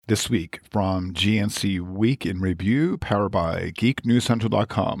this week from GNC Week in Review, powered by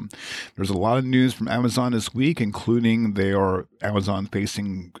GeekNewsCentral.com. There's a lot of news from Amazon this week, including Amazon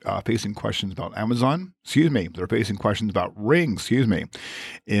facing questions about Amazon. They're facing questions about Ring.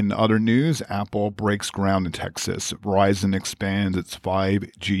 In other news, Apple breaks ground in Texas. Verizon expands its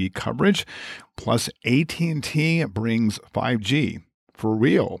 5G coverage. Plus, AT&T brings 5G. For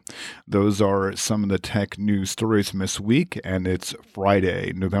real. Those are some of the tech news stories from this week, and it's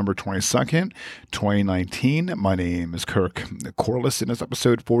Friday, November 22nd, 2019. My name is Kirk Corliss, and it's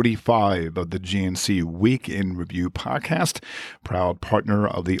episode 45 of the GNC Week in Review podcast, proud partner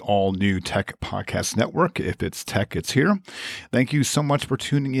of the all-new Tech Podcast Network. If it's tech, it's here. Thank you so much for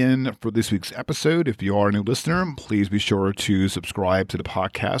tuning in for this week's episode. If you are a new listener, please be sure to subscribe to the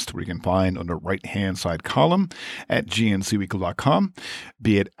podcast, where you can find on the right-hand side column at gncweekly.com.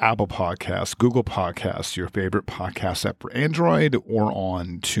 Be it Apple Podcasts, Google Podcasts, your favorite podcast app for Android, or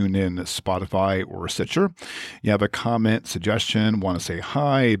on TuneIn, Spotify, or Stitcher. You have a comment, suggestion, want to say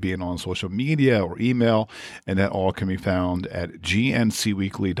hi, be it on social media or email, and that all can be found at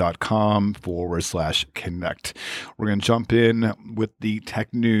gncweekly.com/connect. We're going to jump in with the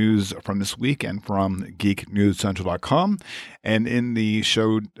tech news from this week and from geeknewscentral.com. And in the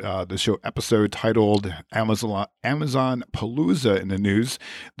show episode titled Amazon Palooza in the news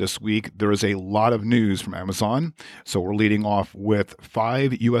this week, there is a lot of news from Amazon. So we're leading off with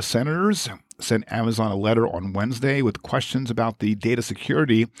 5 U.S. senators sent Amazon a letter on Wednesday with questions about the data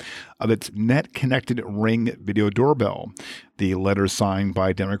security of its net-connected Ring video doorbell. The letter, signed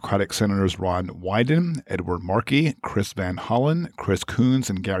by Democratic Senators Ron Wyden, Edward Markey, Chris Van Hollen, Chris Coons,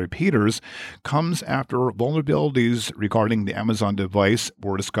 and Gary Peters, comes after vulnerabilities regarding the Amazon device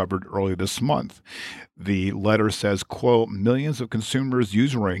were discovered earlier this month. The letter says, quote, millions of consumers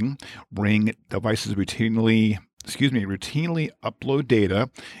use Ring. Ring devices routinely upload data,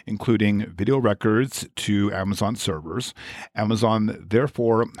 including video records, to Amazon servers. Amazon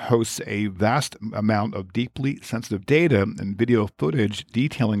therefore hosts a vast amount of deeply sensitive data and video footage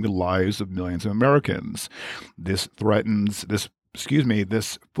detailing the lives of millions of Americans. This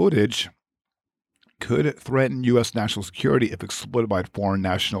footage could threaten U.S. national security if exploited by foreign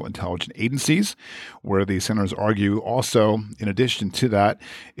national intelligence agencies, where the senators argue also, in addition to that,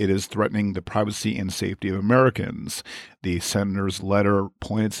 it is threatening the privacy and safety of Americans. The senator's letter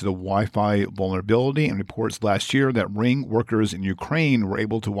pointed to the Wi-Fi vulnerability and reports last year that Ring workers in Ukraine were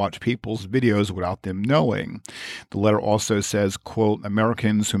able to watch people's videos without them knowing. The letter also says, quote,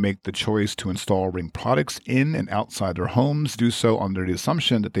 Americans who make the choice to install Ring products in and outside their homes do so under the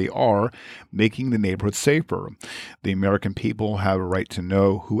assumption that they are making the neighborhood safer. The American people have a right to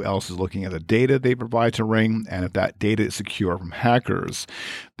know who else is looking at the data they provide to Ring and if that data is secure from hackers.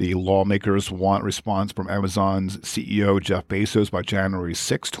 The lawmakers want a response from Amazon's CEO Jeff Bezos by January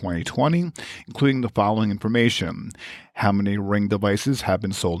 6, 2020, including the following information: how many Ring devices have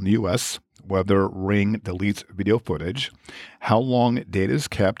been sold in the U.S., whether Ring deletes video footage, how long data is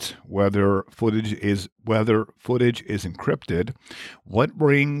kept, whether footage is encrypted, what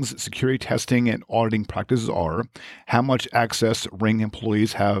Ring's security testing and auditing practices are, how much access Ring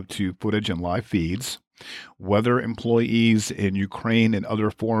employees have to footage and live feeds, whether employees in Ukraine and other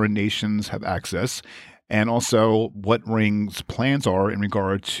foreign nations have access, and also what Ring's plans are in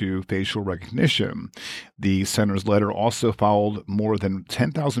regard to facial recognition. The senator's letter also followed more than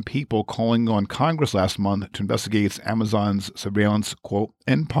 10,000 people calling on Congress last month to investigate Amazon's surveillance, quote,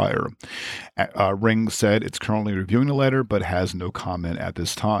 empire. Ring said it's currently reviewing the letter, but has no comment at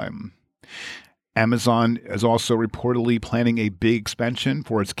this time. Amazon is also reportedly planning a big expansion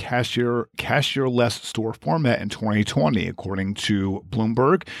for its cashierless store format in 2020, according to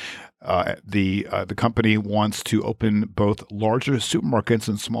Bloomberg. The company wants to open both larger supermarkets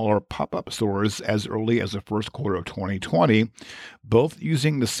and smaller pop-up stores as early as the first quarter of 2020, both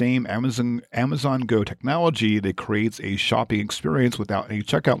using the same Amazon Go technology that creates a shopping experience without any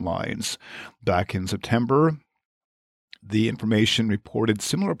checkout lines. Back in September, the information reported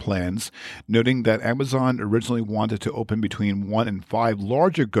similar plans, noting that Amazon originally wanted to open between 1 and 5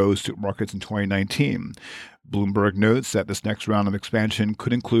 larger Go supermarkets in 2019. Bloomberg notes that this next round of expansion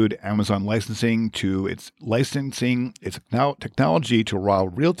could include Amazon licensing its technology to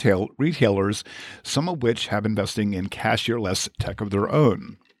rival retailers, some of which have investing in cashierless tech of their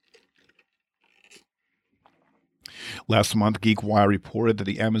own. Last month, GeekWire reported that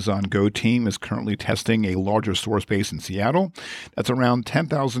the Amazon Go team is currently testing a larger store space in Seattle that's around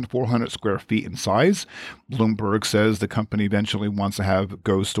 10,400 square feet in size. Bloomberg says the company eventually wants to have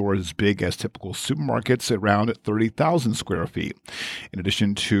Go stores as big as typical supermarkets, around 30,000 square feet. In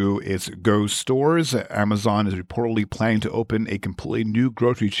addition to its Go stores, Amazon is reportedly planning to open a completely new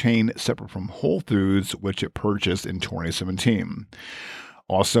grocery chain separate from Whole Foods, which it purchased in 2017.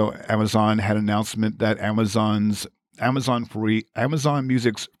 Also, Amazon had an announcement that Amazon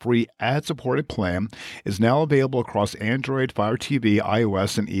Music's free ad-supported plan is now available across Android, Fire TV,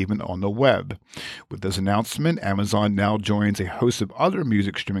 iOS, and even on the web. With this announcement, Amazon now joins a host of other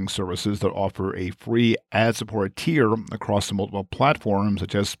music streaming services that offer a free ad-supported tier across multiple platforms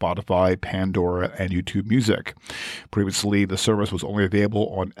such as Spotify, Pandora, and YouTube Music. Previously, the service was only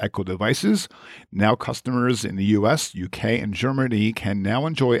available on Echo devices. Now, customers in the US, UK, and Germany can now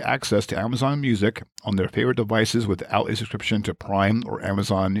enjoy access to Amazon Music on their favorite devices without a subscription to Prime or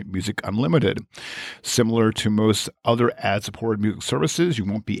Amazon Music Unlimited. Similar to most other ad-supported music services, you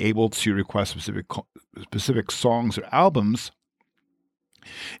won't be able to request specific songs or albums.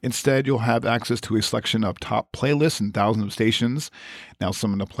 Instead, you'll have access to a selection of top playlists and thousands of stations. Now,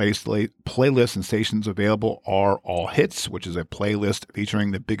 some of the playlists and stations available are All Hits, which is a playlist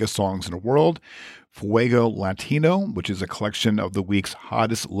featuring the biggest songs in the world; Fuego Latino, which is a collection of the week's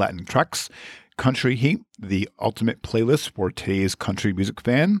hottest Latin tracks; Country Heat, the ultimate playlist for today's country music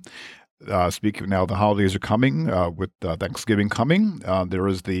fan. Speaking now, the holidays are coming with Thanksgiving coming. There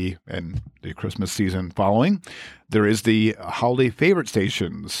is the Christmas season following. There is the holiday favorite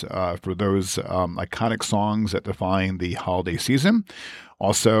stations for those iconic songs that define the holiday season.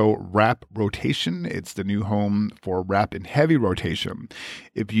 Also, Rap Rotation. It's the new home for rap and heavy rotation.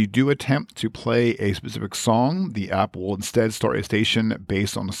 If you do attempt to play a specific song, the app will instead start a station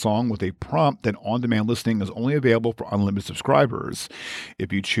based on the song with a prompt that on-demand listening is only available for unlimited subscribers.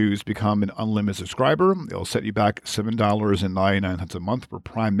 If you choose to become an unlimited subscriber, it'll set you back $7.99 a month for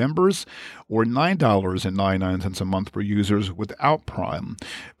Prime members or $9.99 a month for users without Prime.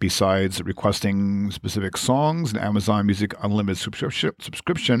 Besides requesting specific songs, an Amazon Music Unlimited subscription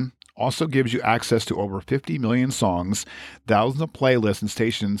also gives you access to over 50 million songs, thousands of playlists and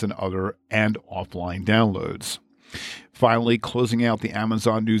stations, and other and offline downloads. Finally, closing out the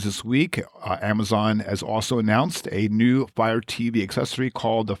Amazon news this week, Amazon has also announced a new Fire TV accessory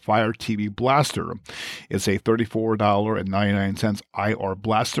called the Fire TV Blaster. It's a $34.99 IR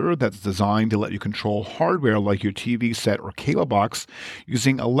blaster that's designed to let you control hardware like your TV set or cable box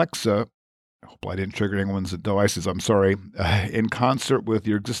using Alexa. I hope I didn't trigger anyone's devices. I'm sorry. In concert with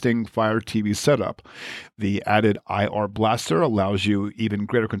your existing Fire TV setup, the added IR blaster allows you even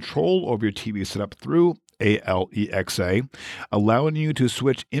greater control over your TV setup through Alexa, allowing you to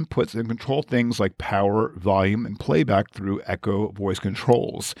switch inputs and control things like power, volume, and playback through Echo voice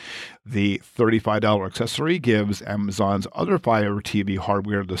controls. The $35 accessory gives Amazon's other Fire TV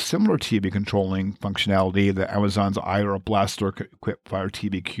hardware the similar TV controlling functionality that Amazon's IR blaster-equipped Fire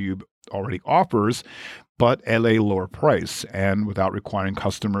TV Cube already offers, but at a lower price and without requiring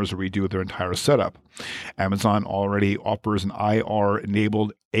customers to redo their entire setup. Amazon already offers an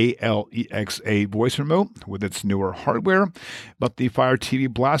IR-enabled Alexa voice remote with its newer hardware, but the Fire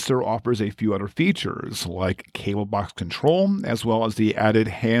TV Blaster offers a few other features like cable box control, as well as the added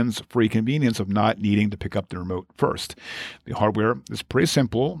hands-free convenience of not needing to pick up the remote first. The hardware is pretty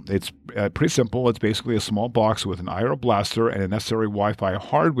simple. It's basically a small box with an IR blaster and a necessary Wi-Fi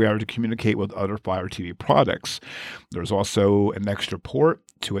hardware to communicate with other Fire TV products. There's also an extra port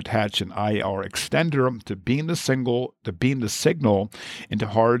to attach an IR extender to beam the signal into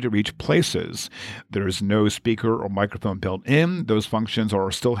hard-to-reach places. There is no speaker or microphone built in. Those functions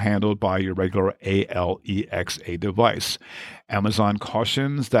are still handled by your regular Alexa device. Amazon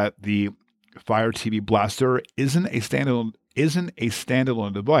cautions that the Fire TV Blaster isn't a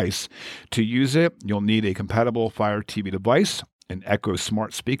standalone device. To use it, you'll need a compatible Fire TV device, an Echo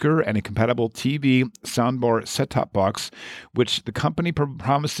smart speaker, and a compatible TV soundbar set-top box, which the company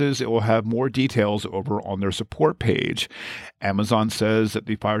promises it will have more details over on their support page. Amazon says that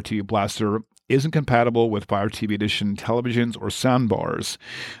the Fire TV Blaster isn't compatible with Fire TV Edition televisions or soundbars.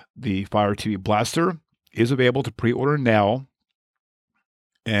 The Fire TV Blaster is available to pre-order now,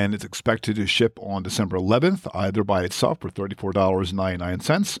 and it's expected to ship on December 11th, either by itself for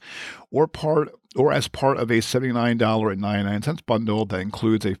 $34.99 or as part of a $79.99 bundle that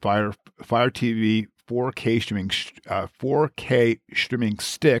includes a Fire TV 4K streaming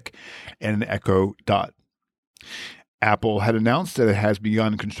stick and an Echo Dot. Apple had announced that it has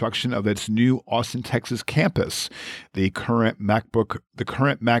begun construction of its new Austin, Texas campus. The current Mac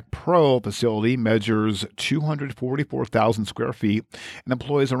Pro facility measures 244,000 square feet and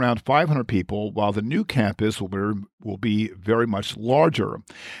employs around 500 people, while the new campus will be very much larger.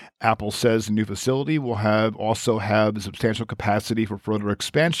 Apple says the new facility will also have substantial capacity for further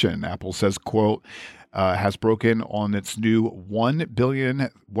expansion. Apple says, quote, has broken on its new $1 billion,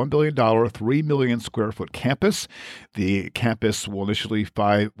 $3 million square foot campus. The campus will initially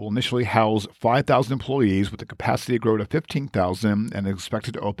house 5,000 employees with the capacity to grow to 15,000 and is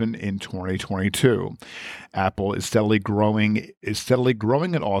expected to open in 2022. Apple is steadily growing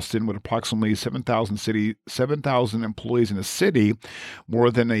in Austin with approximately 7,000 employees in the city,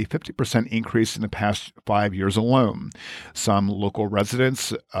 more than a 50% increase in the past 5 years alone. Some local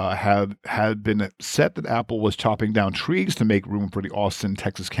residents had been upset that Apple was chopping down trees to make room for the Austin,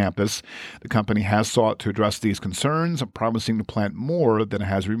 Texas campus. The company has sought to address these concerns, promising to plant more than it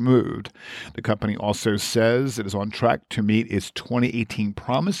has removed. The company also says it is on track to meet its 2018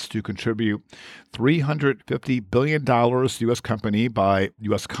 promise to contribute $350 billion to U.S. economy by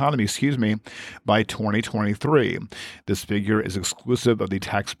 2023. This figure is exclusive of the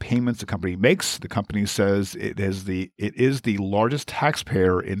tax payments the company makes. The company says it is the largest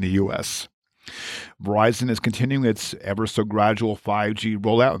taxpayer in the U.S. Verizon is continuing its ever so gradual 5G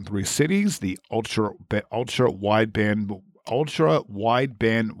rollout in 3 cities. The ultra wideband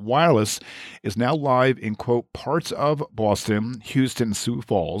wireless is now live in, quote, parts of Boston, Houston, and Sioux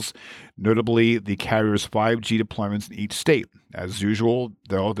Falls, notably the carrier's 5G deployments in each state. As usual,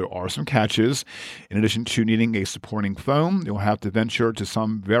 though, there are some catches. In addition to needing a supporting phone, you'll have to venture to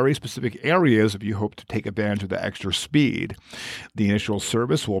some very specific areas if you hope to take advantage of the extra speed. The initial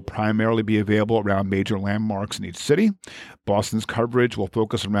service will primarily be available around major landmarks in each city. Boston's coverage will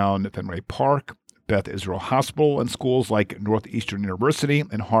focus around Fenway Park, Beth Israel Hospital, and schools like Northeastern University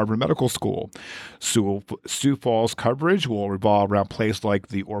and Harvard Medical School. Sioux Falls coverage will revolve around places like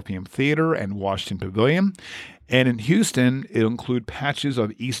the Orpheum Theater and Washington Pavilion. And in Houston, it'll include patches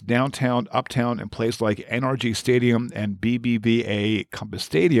of East Downtown, Uptown, and places like NRG Stadium and BBVA Compass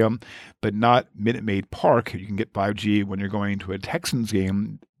Stadium, but not Minute Maid Park. You can get 5G when you're going to a Texans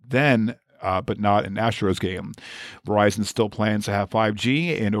game but not an Astros game. Verizon still plans to have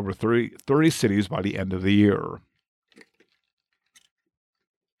 5G in over 30 cities by the end of the year.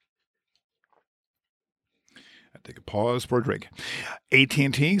 Take a pause for a drink.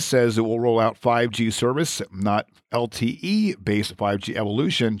 AT&T says it will roll out 5G service, not LTE-based 5G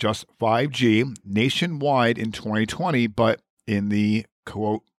evolution, just 5G nationwide in 2020, but in the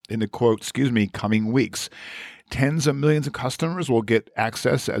coming weeks. Tens of millions of customers will get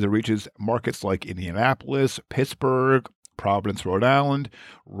access as it reaches markets like Indianapolis, Pittsburgh, Providence, Rhode Island,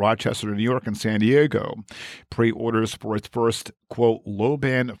 Rochester, New York, and San Diego. Pre-orders for its first, quote,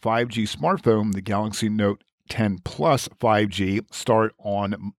 low-band 5G smartphone, the Galaxy Note 10 Plus 5G, start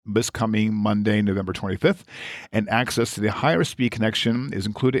on this coming Monday, November 25th, and access to the higher speed connection is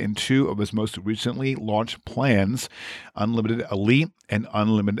included in 2 of its most recently launched plans, Unlimited Elite and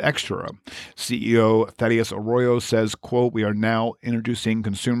Unlimited Extra. CEO Thaddeus Arroyo says, quote, we are now introducing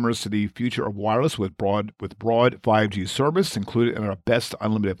consumers to the future of wireless with broad 5G service included in our best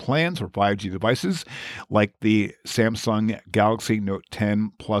unlimited plans for 5G devices like the Samsung Galaxy Note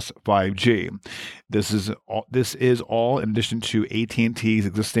 10 Plus 5G. This is all in addition to AT&T's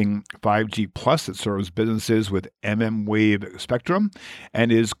existing 5G Plus that serves businesses with MM-Wave spectrum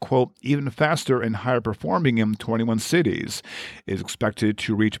and is, quote, even faster and higher performing in 21 cities. It is expected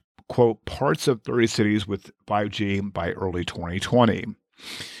to reach, quote, parts of 30 cities with 5G by early 2020.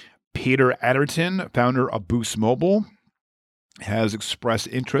 Peter Adderton, founder of Boost Mobile, has expressed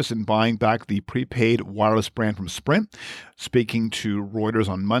interest in buying back the prepaid wireless brand from Sprint. Speaking to Reuters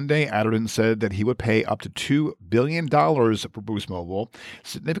on Monday, Adderton said that he would pay up to $2 billion for Boost Mobile,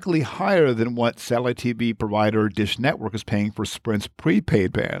 significantly higher than what satellite TV provider Dish Network is paying for Sprint's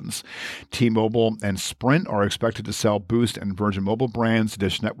prepaid bands. T-Mobile and Sprint are expected to sell Boost and Virgin Mobile brands to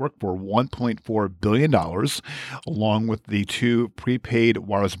Dish Network for $1.4 billion. Along with the 2 prepaid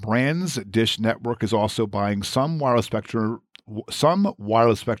wireless brands, Dish Network is also buying some wireless spectrum for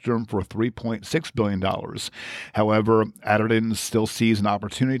 $3.6 billion. However, Adderton still sees an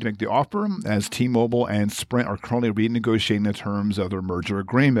opportunity to make the offer as T-Mobile and Sprint are currently renegotiating the terms of their merger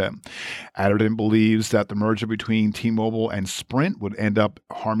agreement. Adderton believes that the merger between T-Mobile and Sprint would end up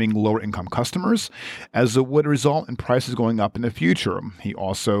harming lower-income customers, as it would result in prices going up in the future. He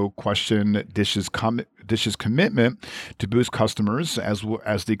also questioned Dish's commitment to Boost customers, as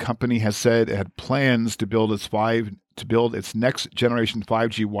the company has said it had plans to build its 5 to build its next generation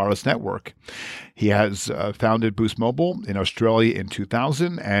 5G wireless network. He has founded Boost Mobile in Australia in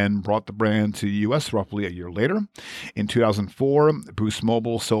 2000 and brought the brand to the U.S. roughly a year later. In 2004, Boost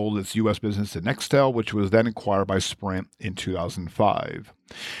Mobile sold its U.S. business to Nextel, which was then acquired by Sprint in 2005.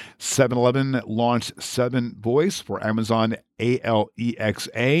 7-Eleven launched 7 Voice for Amazon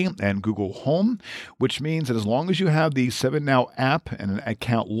Alexa and Google Home, which means that as long as you have the 7Now app and an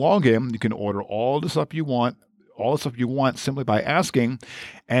account login, you can order all the stuff you want simply by asking,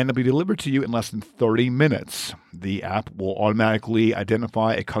 and it'll be delivered to you in less than 30 minutes. The app will automatically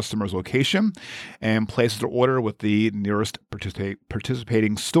identify a customer's location and place their order with the nearest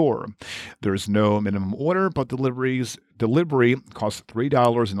participating store. There's no minimum order, but delivery costs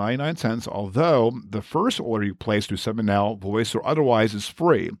 $3.99, although the first order you place through 7Now, Voice, or otherwise is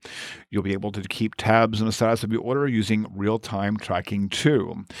free. You'll be able to keep tabs on the status of your order using real-time tracking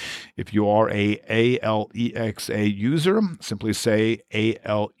too. If you are a Alexa user, simply say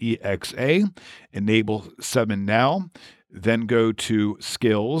Alexa, enable 7Now, then go to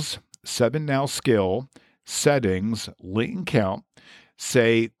Skills, 7Now Skill, Settings, Link and Count,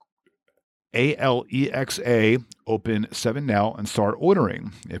 say Alexa, open 7Now and start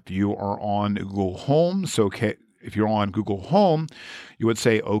ordering. If you are on Google Home, if you're on Google Home, you would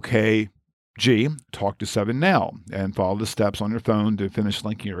say, okay, G, talk to 7Now, and follow the steps on your phone to finish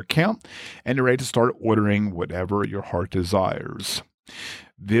linking your account, and you're ready to start ordering whatever your heart desires.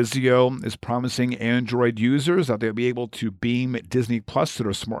 Vizio is promising Android users that they'll be able to beam Disney Plus to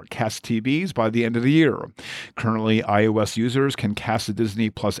their SmartCast TVs by the end of the year. Currently, iOS users can cast the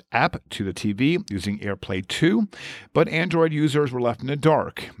Disney Plus app to the TV using AirPlay 2, but Android users were left in the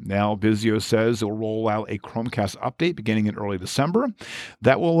dark. Now, Vizio says it will roll out a Chromecast update beginning in early December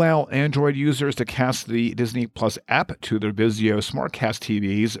that will allow Android users to cast the Disney Plus app to their Vizio SmartCast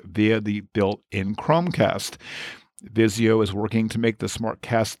TVs via the built-in Chromecast. Vizio is working to make the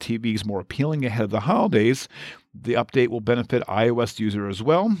SmartCast TVs more appealing ahead of the holidays. The update will benefit iOS users as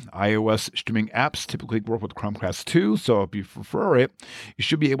well. iOS streaming apps typically work with Chromecast 2, so if you prefer it, you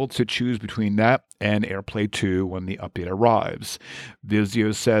should be able to choose between that and AirPlay 2 when the update arrives.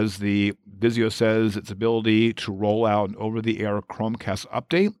 Vizio says its ability to roll out an over-the-air Chromecast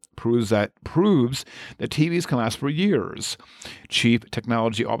update proves that TVs can last for years. Chief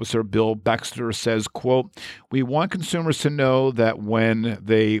Technology Officer Bill Baxter says, quote, "We want consumers to know that when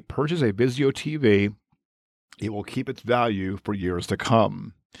they purchase a Vizio TV, it will keep its value for years to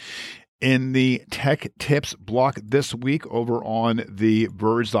come." In the tech tips block this week over on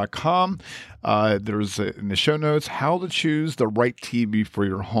TheVerge.com, there's in the show notes how to choose the right TV for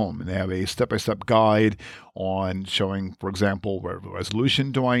your home. And they have a step-by-step guide on showing, for example, what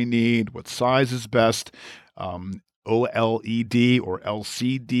resolution do I need, what size is best, OLED or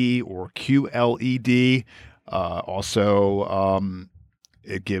LCD or QLED.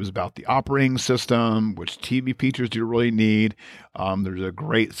 It gives about the operating system, which TV features do you really need. There's a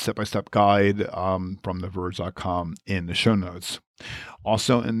great step-by-step guide from TheVerge.com in the show notes.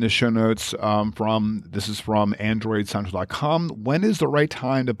 Also in the show notes, this is from AndroidCentral.com. When is the right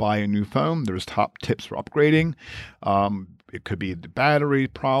time to buy a new phone? There's top tips for upgrading. It could be the battery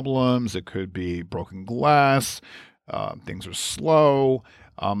problems. It could be broken glass. Things are slow.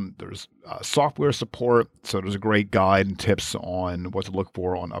 There's software support, so there's a great guide and tips on what to look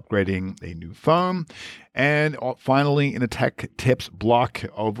for on upgrading a new phone. And finally, in the tech tips block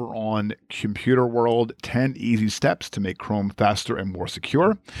over on Computer World, 10 easy steps to make Chrome faster and more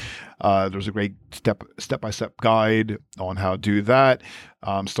secure. There's a great step-by-step guide on how to do that,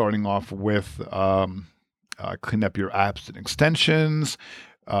 starting off with clean up your apps and extensions.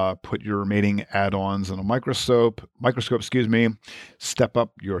 Put your remaining add-ons in a microscope, step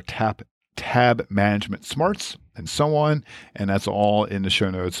up your tab management smarts, and so on. And that's all in the show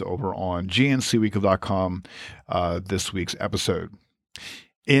notes over on GNCweekly.com, this week's episode.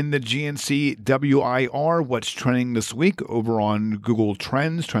 In the GNC WIR, what's trending this week over on Google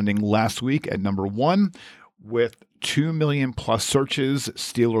Trends, trending last week at number 1 with 2 million plus searches,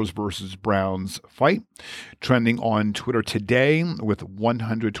 Steelers versus Browns fight. Trending on Twitter today with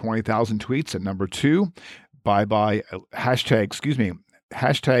 120,000 tweets at number 2.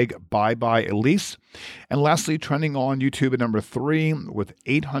 Hashtag bye bye Elise. And lastly, trending on YouTube at number 3 with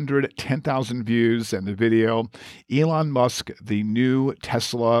 810,000 views, and the video, Elon Musk with the new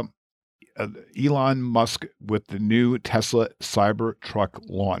Tesla Cybertruck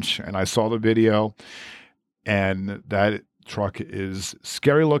launch. And I saw the video, and that truck is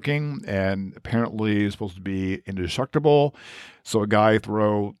scary looking and apparently is supposed to be indestructible. So a guy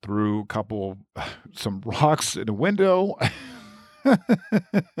threw some rocks in a window.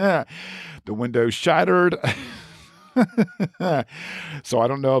 The window shattered. So I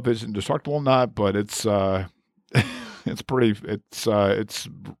don't know if it's indestructible or not, but it's it's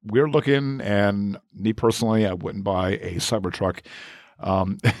weird looking, and me personally, I wouldn't buy a Cybertruck.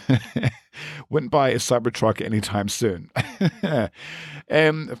 Um, wouldn't buy a Cybertruck anytime soon.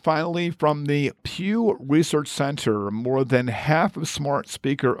 And finally, from the Pew Research Center, more than half of smart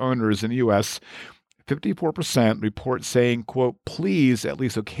speaker owners in the U.S., 54% report saying, quote, please at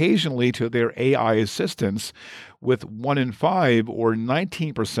least occasionally to their AI assistants, with 1 in 5 or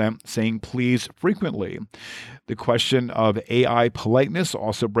 19% saying please frequently. The question of AI politeness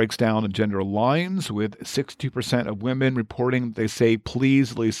also breaks down in gender lines, with 62% of women reporting they say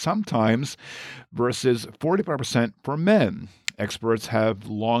please at least sometimes versus 45% for men. Experts have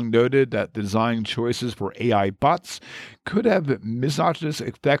long noted that the design choices for AI bots could have misogynist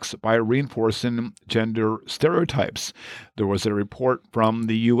effects by reinforcing gender stereotypes. There was a report from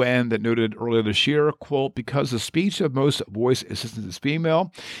the UN that noted earlier this year, quote, because the speech of most voice assistants is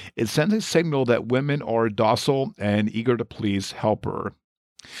female, it sends a signal that women are docile and eager to please helper.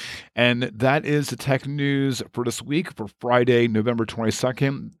 And that is the tech news for this week for Friday, November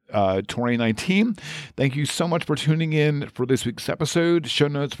 22nd, 2019. Thank you so much for tuning in for this week's episode. Show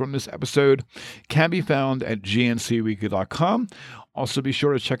notes from this episode can be found at gncweekly.com. Also, be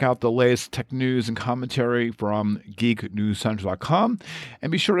sure to check out the latest tech news and commentary from geeknewscentral.com.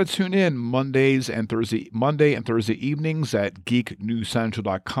 And be sure to tune in Monday and Thursday evenings at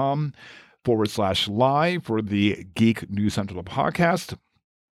geeknewscentral.com/live for the Geek News Central podcast.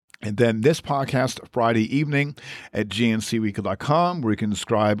 And then this podcast Friday evening at gncweekly.com, where you can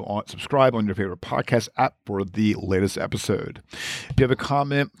subscribe on your favorite podcast app for the latest episode. If you have a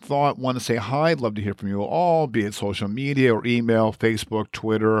comment, thought, want to say hi, I'd love to hear from you all, be it social media or email, Facebook,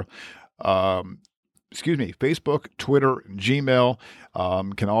 Twitter, Facebook, Twitter, Gmail,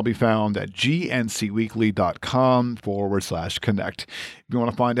 can all be found at gncweekly.com/connect. If you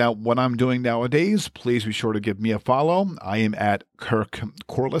want to find out what I'm doing nowadays, please be sure to give me a follow. I am at Kirk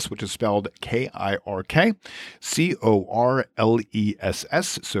Corliss, which is spelled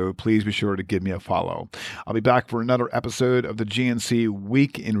KirkCorless. So please be sure to give me a follow. I'll be back for another episode of the GNC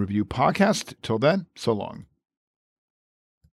Week in Review podcast. Till then, so long.